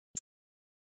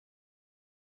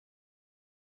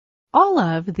All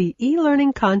of the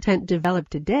e-learning content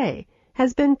developed today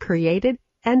has been created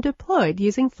and deployed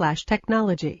using Flash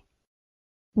technology.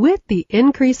 With the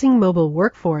increasing mobile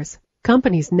workforce,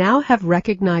 companies now have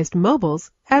recognized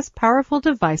mobiles as powerful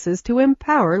devices to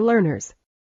empower learners.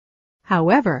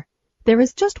 However, there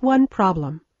is just one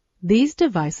problem. These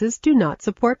devices do not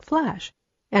support Flash,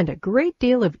 and a great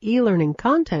deal of e-learning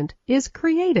content is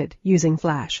created using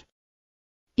Flash.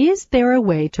 Is there a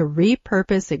way to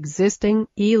repurpose existing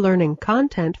e-learning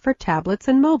content for tablets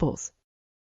and mobiles?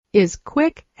 Is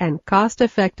quick and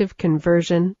cost-effective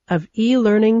conversion of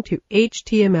e-learning to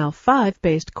HTML5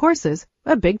 based courses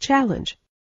a big challenge?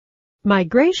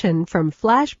 Migration from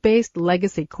Flash-based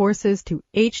legacy courses to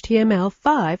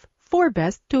HTML5 for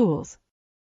best tools.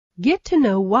 Get to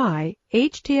know why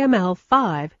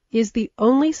HTML5 is the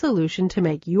only solution to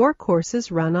make your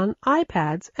courses run on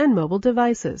iPads and mobile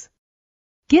devices.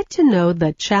 Get to know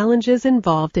the challenges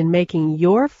involved in making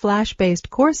your Flash-based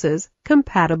courses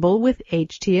compatible with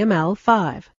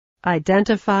HTML5.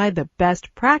 Identify the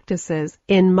best practices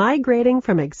in migrating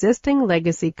from existing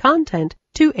legacy content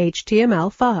to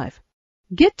HTML5.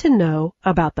 Get to know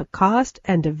about the cost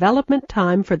and development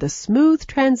time for the smooth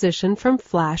transition from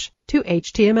Flash to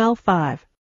HTML5.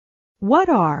 What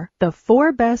are the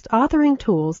 4 best authoring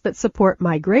tools that support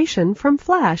migration from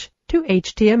Flash to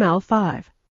HTML5?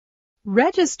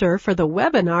 Register for the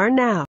webinar now.